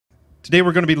Today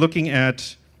we're going to be looking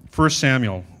at 1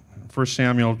 Samuel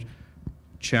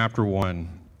chapter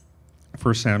 1.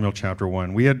 1 Samuel chapter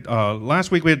 1. We had last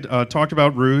week we had talked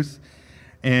about Ruth,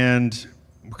 and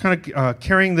we're kind of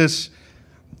carrying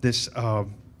the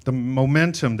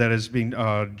momentum that is being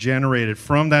generated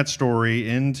from that story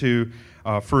into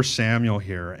 1 Samuel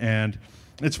here. And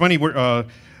it's funny, we're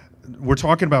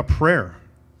talking about prayer,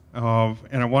 and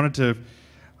I wanted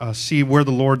to see where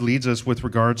the Lord leads us with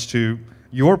regards to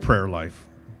your prayer life,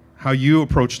 how you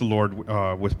approach the Lord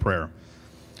with prayer.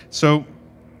 So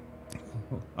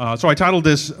I titled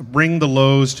this, Bring the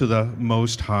Lows to the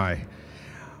Most High,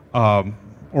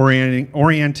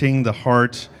 orienting the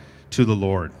heart to the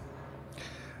Lord.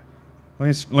 Let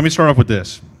me start off with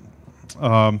this.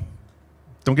 Don't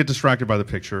get distracted by the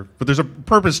picture, but there's a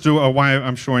purpose to why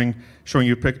I'm showing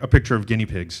you a picture of guinea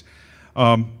pigs.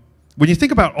 When you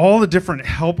think about all the different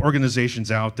help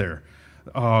organizations out there,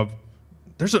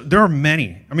 there are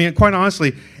many. I mean, quite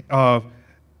honestly,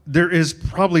 there is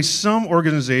probably some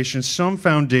organization, some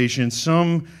foundation,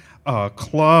 some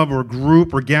club or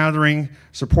group or gathering,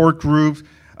 support group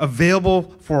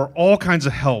available for all kinds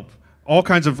of help, all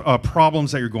kinds of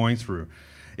problems that you're going through.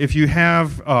 If you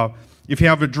have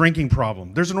a drinking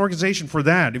problem, there's an organization for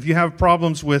that. If you have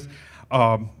problems with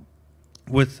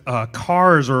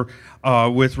cars or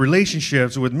with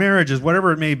relationships, with marriages,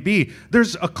 whatever it may be,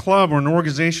 there's a club or an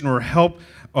organization or a help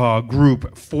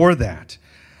group for that.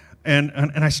 And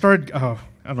I started, I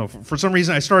don't know, for some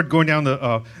reason I started going down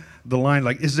the line,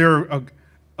 like, is there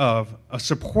a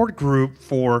support group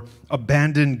for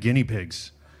abandoned guinea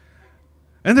pigs?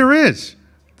 And there is.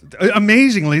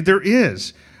 Amazingly, there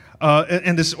is.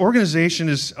 And this organization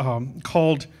is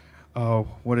called,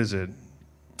 what is it?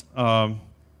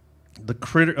 The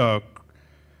Critter,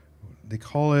 they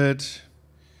call it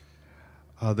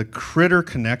the Critter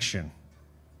Connection.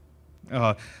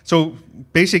 So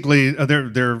basically,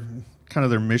 they're kind of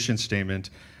their mission statement.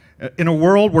 In a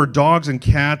world where dogs and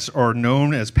cats are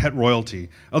known as pet royalty,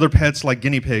 other pets like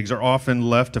guinea pigs are often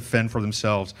left to fend for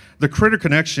themselves. The Critter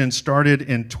Connection started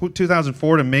in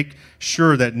 2004 to make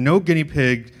sure that no guinea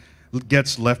pig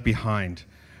gets left behind.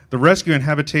 The Rescue and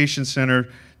Habitation Center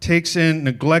takes in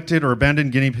neglected or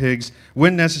abandoned guinea pigs.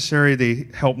 When necessary, they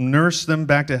help nurse them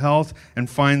back to health and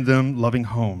find them loving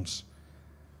homes.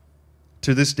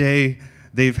 To this day,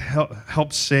 they've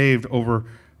helped save over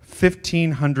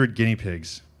 1,500 guinea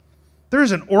pigs. There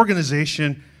is an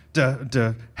organization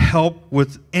to help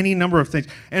with any number of things.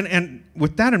 And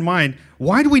with that in mind,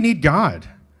 why do we need God?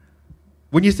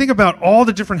 When you think about all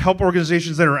the different help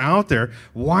organizations that are out there,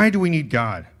 why do we need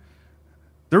God?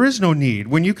 There is no need.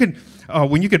 When you could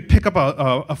pick up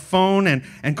a phone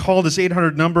and call this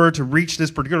 800 number to reach this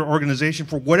particular organization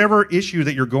for whatever issue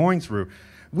that you're going through,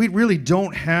 we really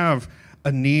don't have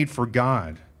a need for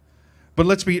God. But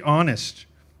let's be honest.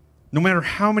 No matter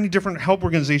how many different help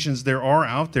organizations there are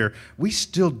out there, we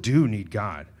still do need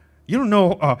God. You don't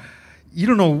know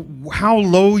how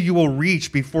low you will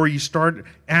reach before you start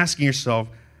asking yourself,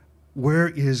 where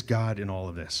is God in all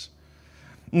of this?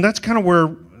 And that's kind of where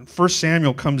 1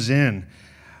 Samuel comes in.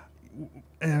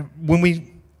 If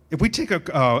we take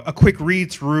a quick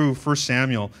read through 1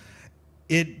 Samuel,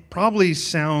 it probably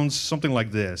sounds something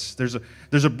like this. There's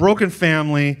a broken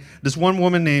family. This one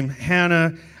woman named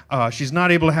Hannah, she's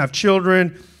not able to have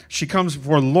children. She comes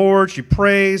before the Lord, she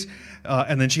prays,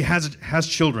 and then she has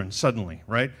children suddenly,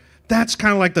 right? That's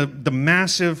kind of like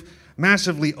the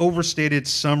massively overstated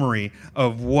summary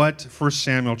of what 1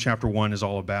 Samuel chapter 1 is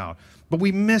all about. But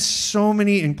we miss so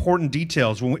many important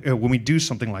details when we do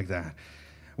something like that.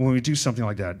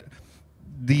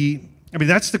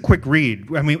 That's the quick read.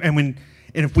 And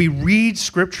if we read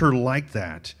scripture like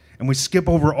that, and we skip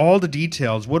over all the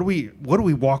details, what do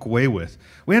we walk away with?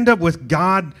 We end up with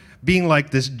God being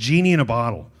like this genie in a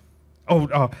bottle.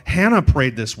 Hannah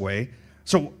prayed this way,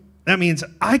 so that means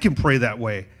I can pray that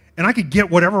way, and I could get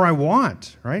whatever I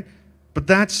want, right? But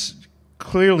that's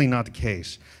clearly not the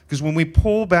case. Because when we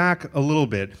pull back a little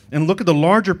bit and look at the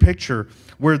larger picture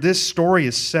where this story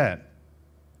is set,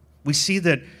 we see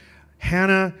that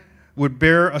Hannah would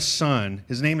bear a son.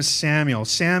 His name is Samuel.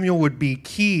 Samuel would be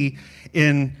key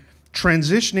in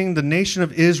transitioning the nation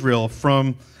of Israel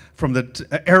from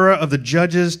the era of the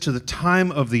judges to the time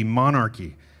of the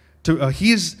monarchy.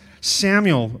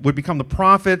 Samuel would become the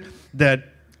prophet that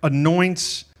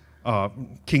anoints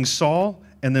King Saul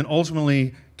and then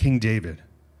ultimately King David.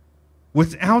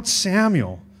 Without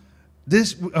Samuel,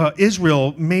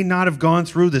 Israel may not have gone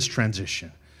through this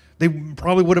transition. They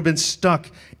probably would have been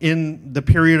stuck in the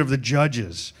period of the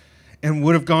judges and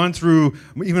would have gone through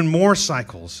even more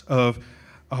cycles of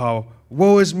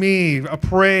woe is me,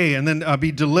 pray, and then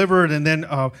be delivered, and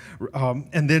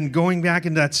then going back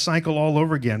into that cycle all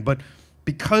over again. But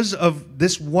because of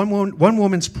this one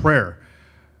woman's prayer,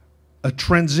 a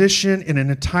transition in an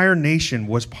entire nation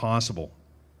was possible.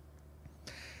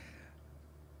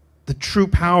 The true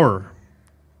power,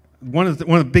 one of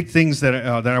the big things that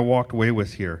I walked away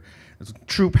with here, is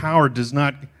true power is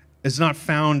not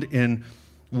found in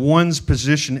one's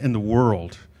position in the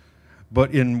world,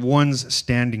 but in one's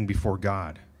standing before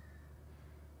God.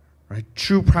 Right?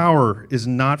 True power is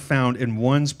not found in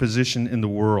one's position in the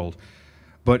world,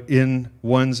 but in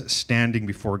one's standing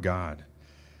before God.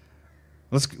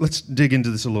 Let's dig into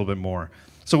this a little bit more.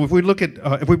 So if we look at,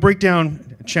 if we break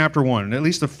down chapter 1, at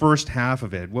least the first half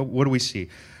of it, what do we see?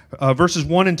 Verses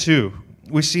 1 and 2,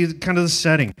 we see kind of the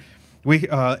setting.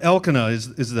 Elkanah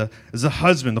is the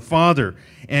husband, the father,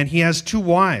 and he has 2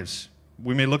 wives.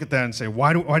 We may look at that and say,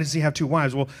 why does he have 2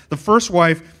 wives? Well, the first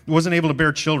wife wasn't able to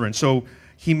bear children, so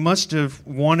he must have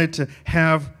wanted to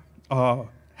have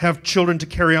children to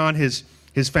carry on his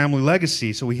family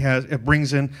legacy. So it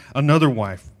brings in another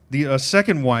wife. The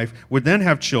second wife would then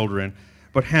have children,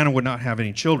 but Hannah would not have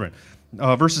any children.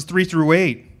 Verses 3 through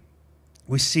 8,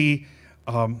 we see.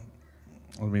 Let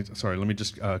me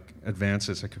just advance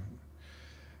this.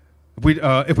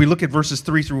 If we look at verses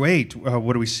 3 through 8,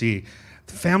 what do we see?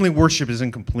 The family worship is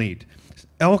incomplete.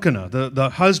 Elkanah, the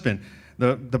husband,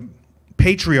 the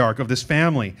patriarch of this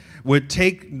family, would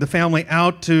take the family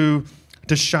out to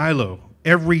Shiloh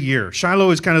every year.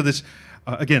 Shiloh is kind of this,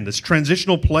 this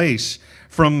transitional place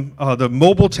from the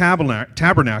mobile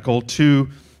tabernacle to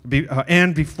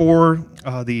before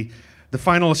the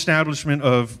final establishment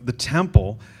of the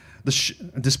temple.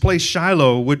 This place,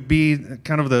 Shiloh, would be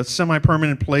kind of the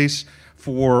semi-permanent place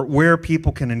for where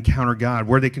people can encounter God,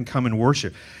 where they can come and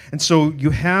worship. And so you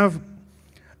have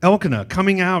Elkanah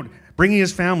coming out, bringing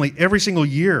his family every single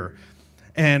year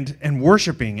and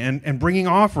worshiping and bringing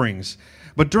offerings.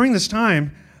 But during this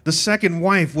time, the second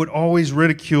wife would always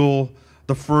ridicule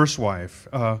the first wife.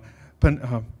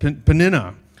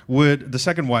 Peninnah, the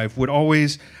second wife, would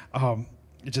always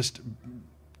just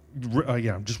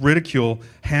ridicule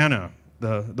Hannah,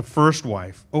 the first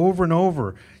wife, over and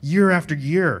over, year after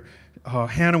year.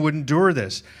 Hannah would endure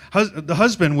this. The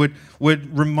husband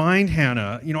would remind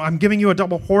Hannah, I'm giving you a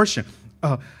double portion.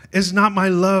 Is not my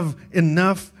love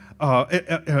enough,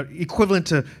 equivalent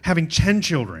to having 10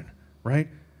 children, right?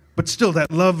 But still, that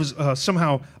love is,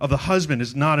 somehow of the husband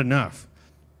is not enough.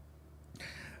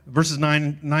 Verses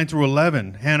 9 through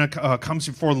 11, Hannah comes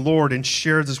before the Lord and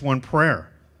shares this one prayer.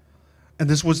 And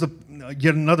this was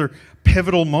yet another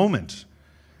pivotal moment.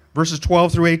 Verses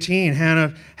 12 through 18,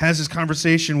 Hannah has this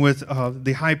conversation with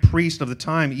the high priest of the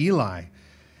time, Eli.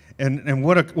 And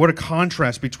what a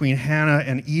contrast between Hannah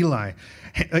and Eli.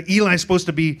 Eli is supposed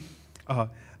to be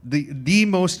the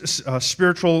most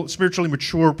spiritually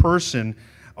mature person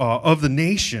of the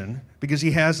nation because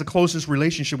he has the closest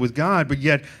relationship with God, but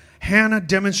yet Hannah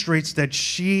demonstrates that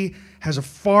she has a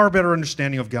far better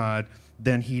understanding of God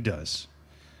than he does.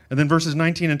 And then verses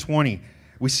 19 and 20,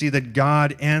 we see that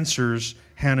God answers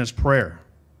Hannah's prayer.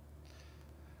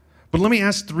 But let me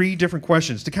ask 3 different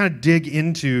questions to kind of dig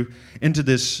into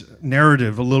this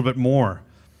narrative a little bit more.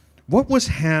 What was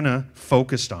Hannah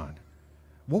focused on?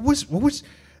 What was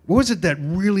it that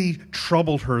really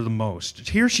troubled her the most?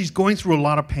 Here she's going through a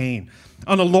lot of pain.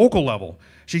 On a local level,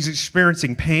 she's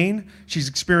experiencing pain. She's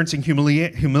experiencing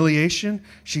humiliation.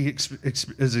 She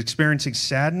is experiencing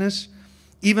sadness.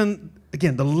 Even,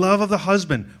 again, the love of the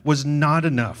husband was not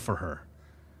enough for her.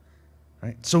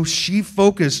 Right? So she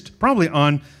focused probably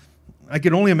on, I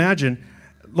can only imagine,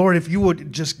 Lord, if you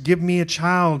would just give me a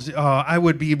child, I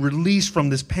would be released from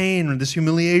this pain and this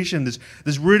humiliation,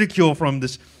 this ridicule from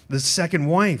this second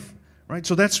wife. Right?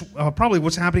 So that's probably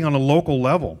what's happening on a local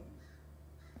level.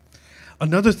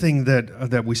 Another thing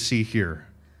that we see here,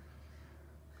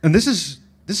 and this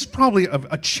is probably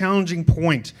a challenging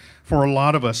point for a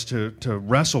lot of us to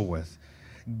wrestle with.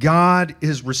 God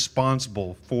is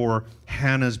responsible for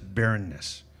Hannah's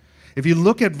barrenness. If you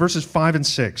look at verses 5 and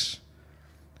 6,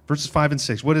 what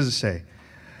does it say?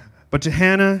 But to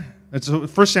Hannah, it's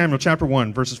 1 Samuel chapter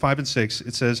 1, verses 5 and 6,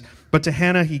 it says, but to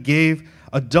Hannah he gave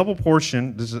a double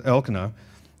portion, this is Elkanah,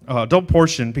 a double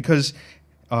portion because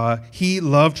he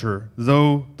loved her,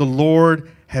 though the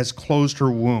Lord has closed her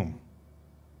womb.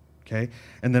 Okay?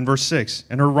 And then verse 6,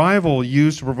 and her rival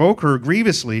used to provoke her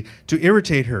grievously to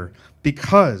irritate her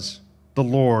because the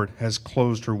Lord has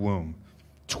closed her womb.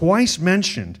 Twice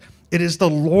mentioned, it is the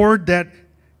Lord that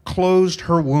closed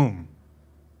her womb.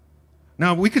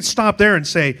 Now, we could stop there and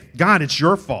say, God, it's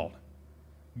your fault.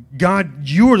 God,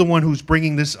 you are the one who's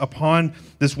bringing this upon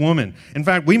this woman. In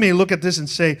fact, we may look at this and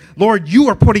say, Lord, you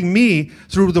are putting me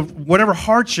through whatever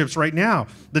hardships right now,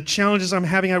 the challenges I'm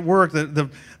having at work, the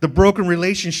broken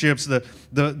relationships,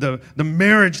 the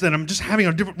marriage that I'm just having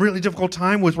a really difficult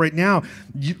time with right now.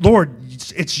 Lord,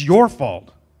 it's your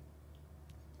fault.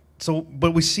 So,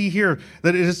 but we see here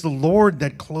that it is the Lord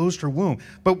that closed her womb.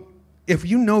 But if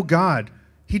you know God,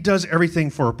 He does everything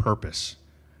for a purpose.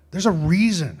 There's a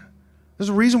reason. There's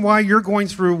a reason why you're going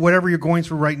through whatever you're going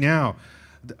through right now.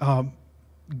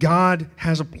 God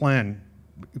has a plan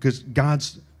because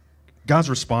God's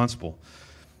responsible.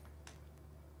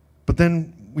 But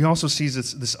then we also see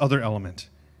this other element,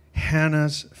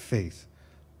 Hannah's faith.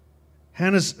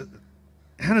 Hannah's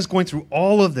going through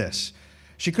all of this.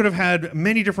 She could have had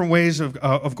many different ways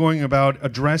of going about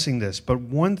addressing this, but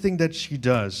one thing that she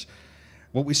does,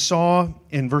 what we saw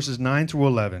in verses 9 through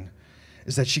 11,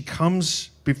 is that she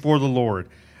comes before the Lord.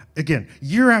 Again,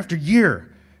 year after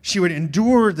year, she would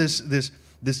endure this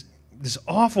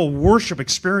awful worship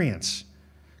experience,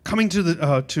 coming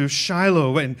to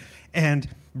Shiloh and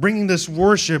bringing this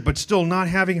worship, but still not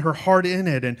having her heart in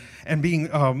it, and being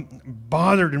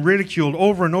bothered and ridiculed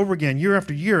over and over again, year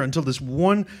after year, until this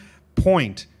one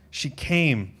point she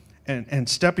came and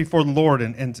stepped before the Lord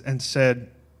and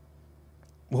said,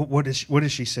 what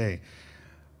does she say?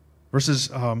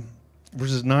 Verses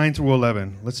 9 through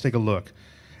 11. Let's take a look.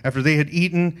 After they had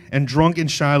eaten and drunk in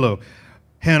Shiloh,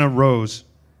 Hannah rose.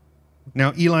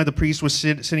 Now Eli the priest was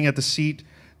sitting at the seat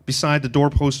beside the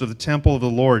doorpost of the temple of the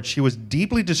Lord. She was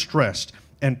deeply distressed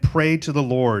and prayed to the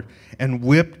Lord and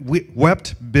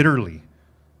wept bitterly.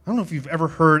 I don't know if you've ever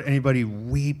heard anybody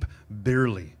weep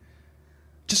bitterly.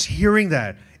 Just hearing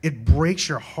that, it breaks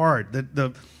your heart.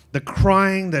 The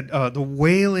crying, the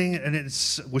wailing, and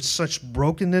it's with such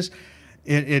brokenness,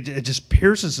 it just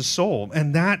pierces the soul.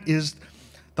 And that is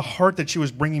the heart that she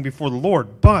was bringing before the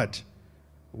Lord. But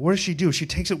what does she do? She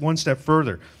takes it one step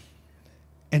further.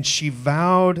 And she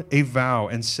vowed a vow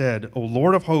and said, O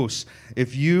Lord of hosts,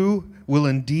 if you will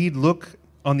indeed look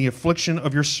on the affliction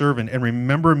of your servant and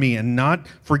remember me and not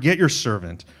forget your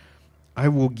servant, I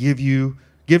will give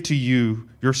to you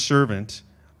your servant,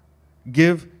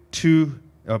 but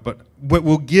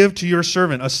will give to your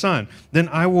servant a son. Then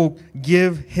I will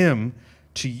give him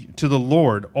to the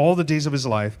Lord all the days of his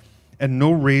life, and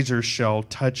no razor shall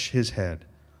touch his head.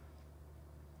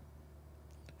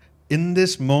 In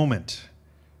this moment,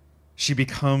 she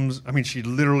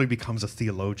literally becomes a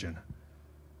theologian.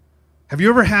 Have you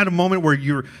ever had a moment where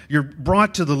you're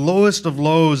brought to the lowest of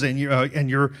lows and you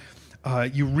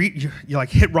like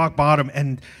hit rock bottom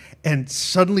and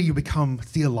suddenly you become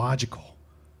theological?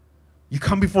 You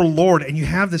come before the Lord and you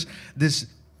have this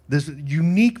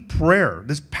unique prayer,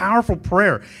 this powerful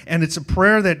prayer, and it's a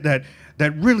prayer that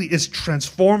really is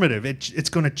transformative. It's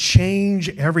going to change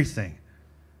everything.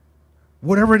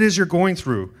 Whatever it is you're going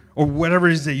through, or whatever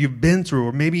it is that you've been through,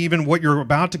 or maybe even what you're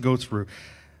about to go through,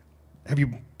 have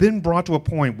you been brought to a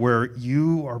point where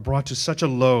you are brought to such a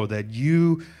low that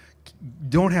you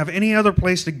don't have any other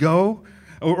place to go,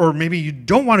 or maybe you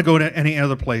don't want to go to any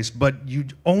other place, but you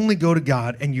only go to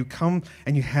God, and you come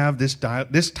and you have this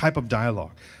type of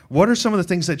dialogue? What are some of the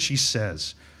things that she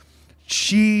says?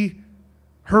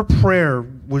 Her prayer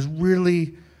was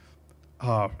really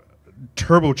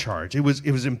turbocharged.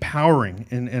 It was empowering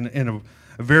in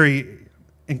a very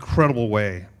incredible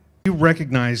way. She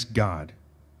recognized God.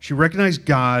 She recognized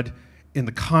God in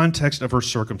the context of her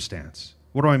circumstance.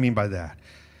 What do I mean by that?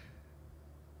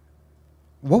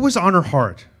 What was on her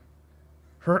heart?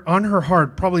 On her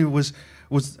heart probably was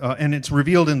and it's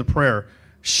revealed in the prayer,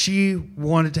 she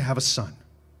wanted to have a son.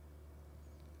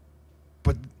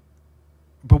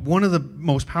 But one of the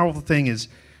most powerful things is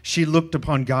she looked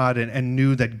upon God and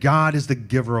knew that God is the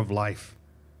giver of life.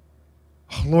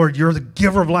 Oh, Lord, you're the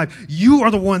giver of life. You are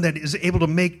the one that is able to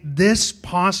make this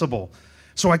possible.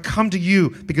 So I come to you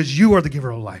because you are the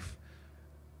giver of life.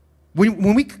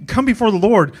 When we come before the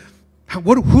Lord,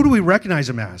 who do we recognize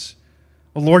him as?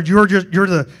 Oh, Lord, you're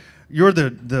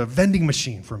the vending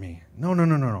machine for me.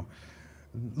 No.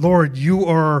 Lord, you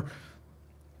are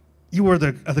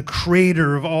the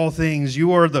creator of all things.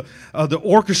 You are the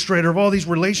orchestrator of all these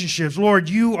relationships. Lord,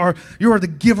 you are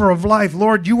the giver of life.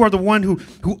 Lord, you are the one who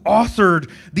authored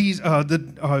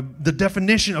the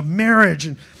definition of marriage.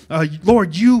 And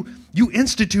Lord, you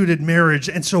instituted marriage,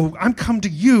 and so I'm come to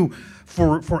you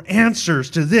for answers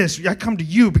to this. I come to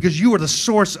you because you are the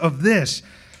source of this.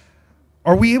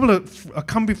 Are we able to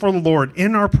come before the Lord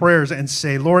in our prayers and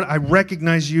say, Lord, I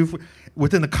recognize you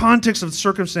within the context of the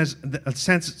circumstances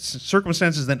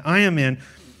that I am in,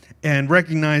 and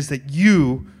recognize that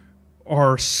you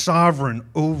are sovereign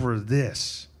over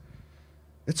this.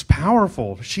 It's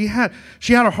powerful. She had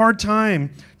a hard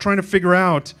time trying to figure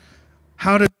out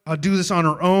how to do this on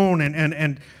her own,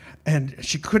 and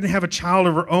she couldn't have a child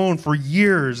of her own for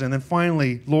years. And then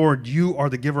finally, Lord, you are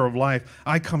the giver of life.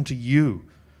 I come to you.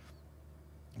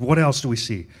 What else do we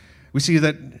see? We see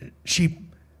that she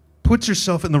puts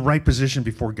herself in the right position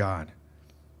before God.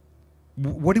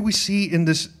 What do we see in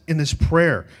this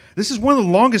prayer? This is one of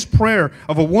the longest prayer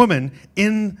of a woman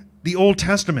in the Old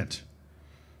Testament.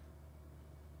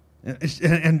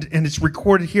 And it's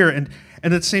recorded here. And at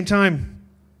the same time,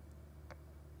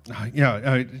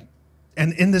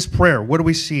 and in this prayer, what do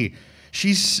we see?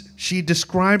 She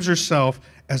describes herself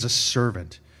as a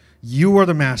servant. You are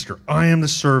the master. I am the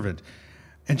servant.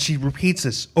 And she repeats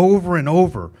this over and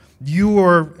over. You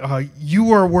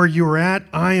are where you're at.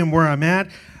 I am where I'm at.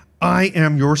 I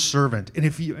am your servant.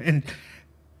 And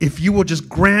if you will just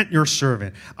grant your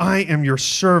servant, I am your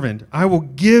servant. I will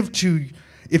give to.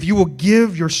 If you will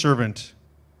give your servant,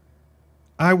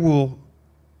 I will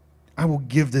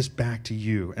give this back to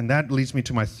you. And that leads me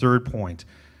to my third point.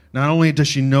 Not only does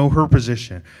she know her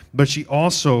position, but she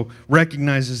also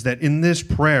recognizes that in this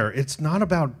prayer, it's not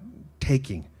about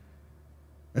taking.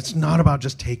 It's not about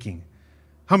just taking.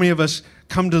 How many of us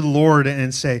come to the Lord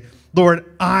and say, Lord,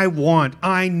 I want,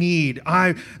 I need,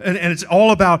 and it's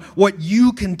all about what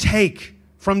you can take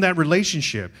from that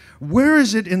relationship. Where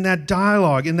is it in that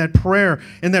dialogue, in that prayer,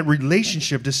 in that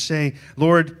relationship to say,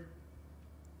 Lord,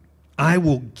 I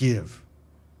will give.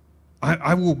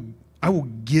 I will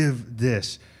give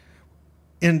this.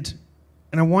 And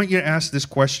I want you to ask this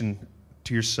question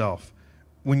to yourself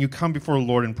when you come before the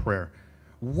Lord in prayer.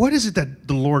 What is it that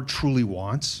the Lord truly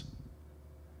wants?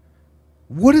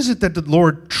 What is it that the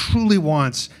Lord truly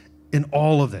wants in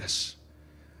all of this?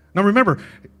 Now remember,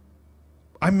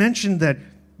 I mentioned that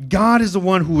God is the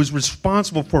one who is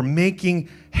responsible for making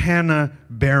Hannah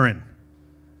barren.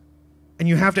 And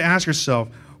you have to ask yourself,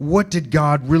 what did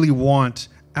God really want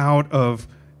out of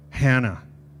Hannah?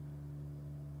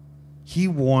 He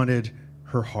wanted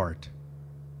her heart.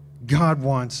 God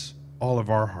wants all of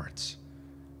our hearts.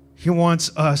 He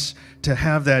wants us to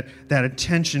have that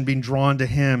attention being drawn to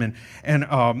Him and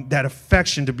that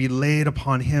affection to be laid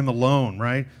upon Him alone,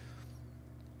 right?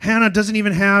 Hannah doesn't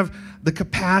even have the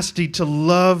capacity to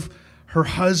love her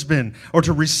husband or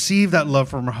to receive that love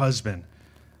from her husband.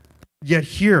 Yet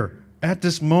here, at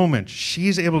this moment,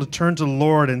 she's able to turn to the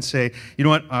Lord and say, you know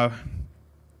what,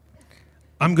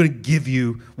 I'm going to give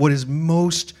you what is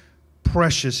most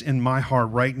precious in my heart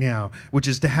right now, which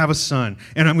is to have a son,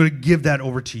 and I'm going to give that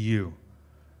over to you.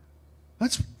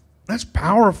 That's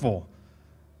powerful.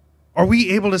 Are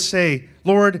we able to say,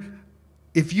 Lord,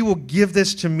 if you will give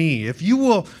this to me, if you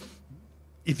will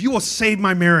save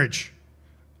my marriage,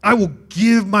 I will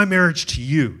give my marriage to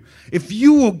you. If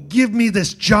you will give me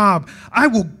this job, I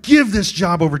will give this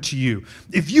job over to you.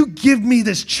 If you give me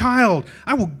this child,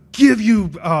 I will give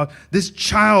you this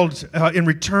child in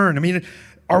return. I mean,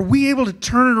 are we able to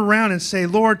turn it around and say,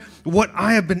 Lord, what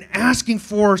I have been asking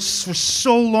for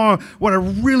so long, what I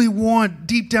really want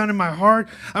deep down in my heart,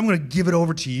 I'm going to give it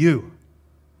over to you.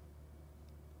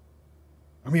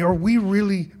 I mean, are we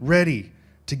really ready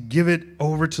to give it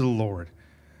over to the Lord?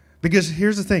 Because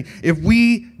here's the thing. If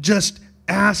we just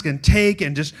ask and take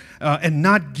and just and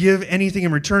not give anything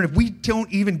in return, if we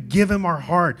don't even give Him our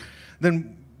heart,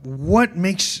 then what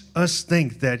makes us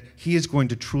think that He is going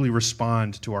to truly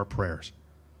respond to our prayers?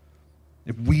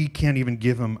 If we can't even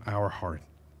give Him our heart.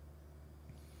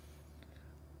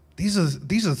 These are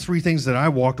the three things that I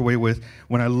walked away with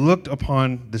when I looked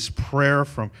upon this prayer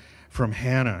from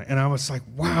Hannah, and I was like,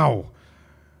 wow,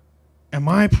 am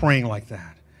I praying like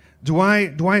that? Do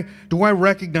I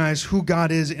recognize who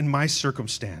God is in my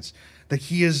circumstance? That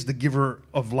He is the giver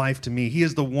of life to me. He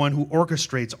is the one who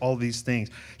orchestrates all these things.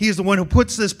 He is the one who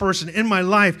puts this person in my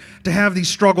life to have these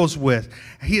struggles with.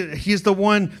 He is the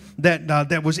one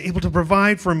that was able to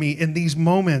provide for me in these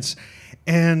moments,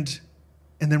 and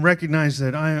then recognize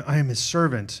that I am His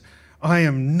servant. I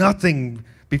am nothing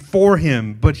before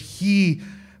Him, but He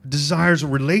desires a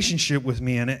relationship with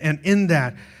me, and in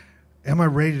that, am I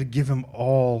ready to give Him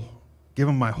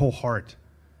my whole heart?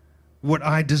 What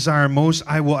I desire most,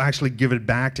 I will actually give it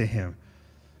back to Him.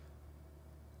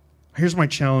 Here's my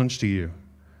challenge to you.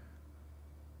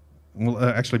 Well,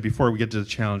 actually, before we get to the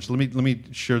challenge, let me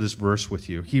share this verse with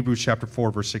you. Hebrews chapter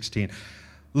 4, verse 16.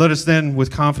 Let us then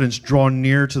with confidence draw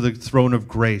near to the throne of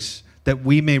grace, that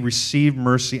we may receive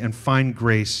mercy and find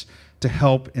grace to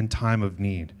help in time of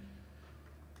need.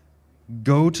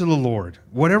 Go to the Lord.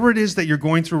 Whatever it is that you're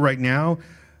going through right now,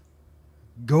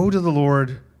 go to the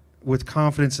Lord with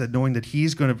confidence, that knowing that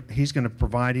He's going to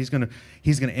provide, He's going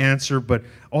to answer, but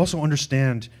also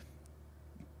understand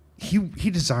He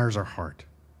desires our heart.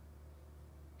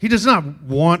 He does not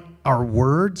want our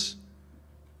words.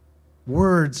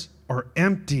 Words are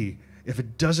empty if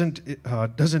it doesn't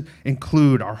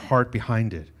include our heart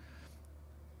behind it.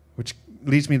 Which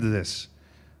leads me to this.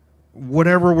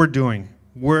 Whatever we're doing,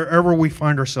 wherever we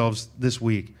find ourselves this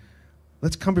week,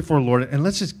 let's come before the Lord and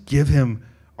let's just give Him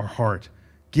our heart.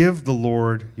 Give the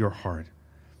Lord your heart.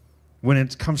 When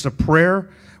it comes to prayer,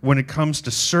 when it comes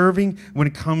to serving, when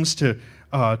it comes to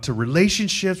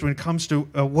relationships, when it comes to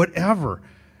whatever,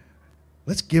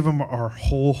 let's give Him our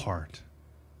whole heart.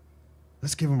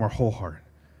 Let's give Him our whole heart.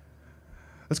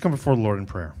 Let's come before the Lord in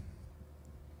prayer.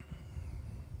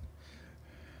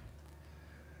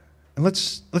 And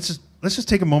let's just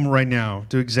take a moment right now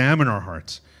to examine our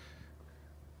hearts.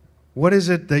 What is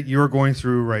it that you're going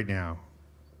through right now?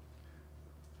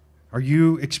 Are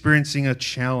you experiencing a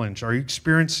challenge? Are you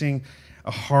experiencing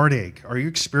a heartache? Are you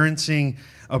experiencing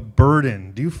a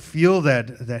burden? Do you feel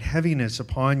that heaviness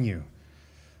upon you?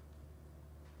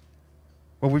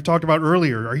 What we've talked about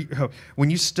earlier,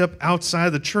 when you step outside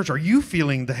of the church, are you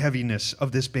feeling the heaviness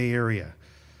of this Bay Area?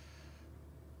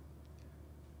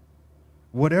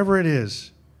 Whatever it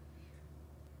is,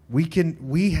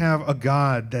 we have a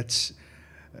God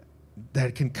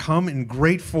that can come in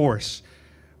great force,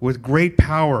 with great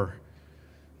power,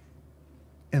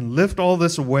 and lift all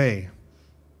this away.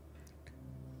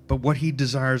 But what He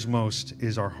desires most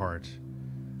is our heart.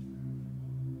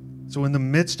 So in the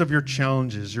midst of your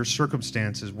challenges, your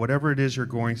circumstances, whatever it is you're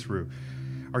going through,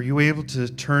 are you able to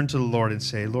turn to the Lord and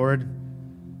say, Lord,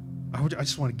 I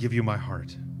just want to give you my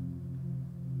heart?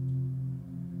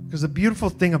 Because the beautiful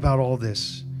thing about all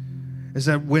this is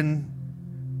that when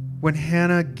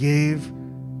Hannah gave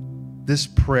this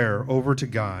prayer over to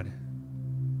God,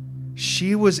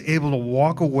 she was able to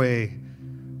walk away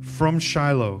from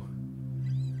Shiloh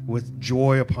with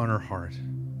joy upon her heart.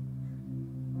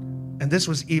 And this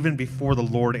was even before the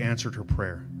Lord answered her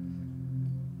prayer.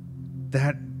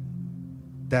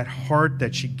 That heart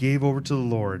that she gave over to the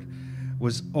Lord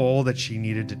was all that she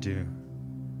needed to do.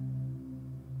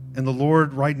 And the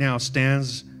Lord right now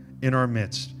stands in our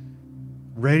midst,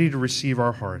 ready to receive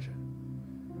our heart,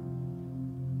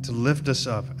 to lift us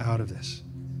up out of this.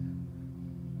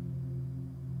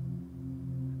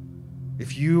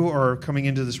 If you are coming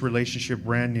into this relationship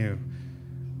brand new,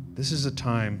 this is a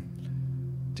time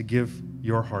to give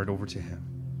your heart over to Him.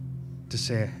 To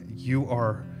say, you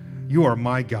are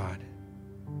my God.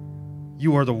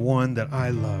 You are the one that I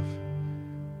love.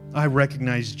 I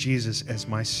recognize Jesus as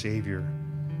my Savior,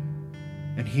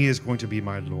 and He is going to be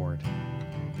my Lord.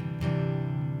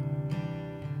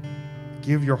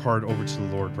 Give your heart over to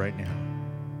the Lord right now.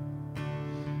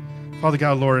 Father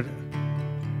God, Lord,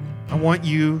 I want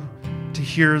you to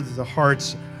hear the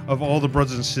hearts of all the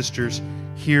brothers and sisters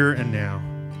here and now.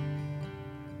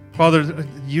 Father,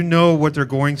 you know what they're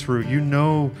going through. You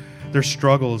know their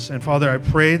struggles. And Father, I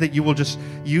pray that you will just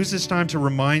use this time to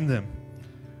remind them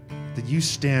that you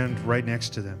stand right next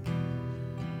to them.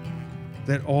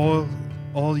 That all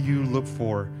you look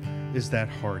for is that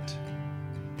heart.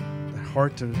 That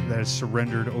heart that is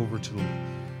surrendered over to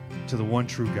the one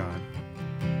true God.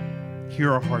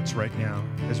 Hear our hearts right now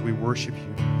as we worship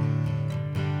you.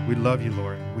 We love you,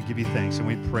 Lord. We give you thanks, and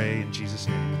we pray in Jesus'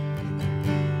 name.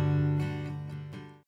 Amen.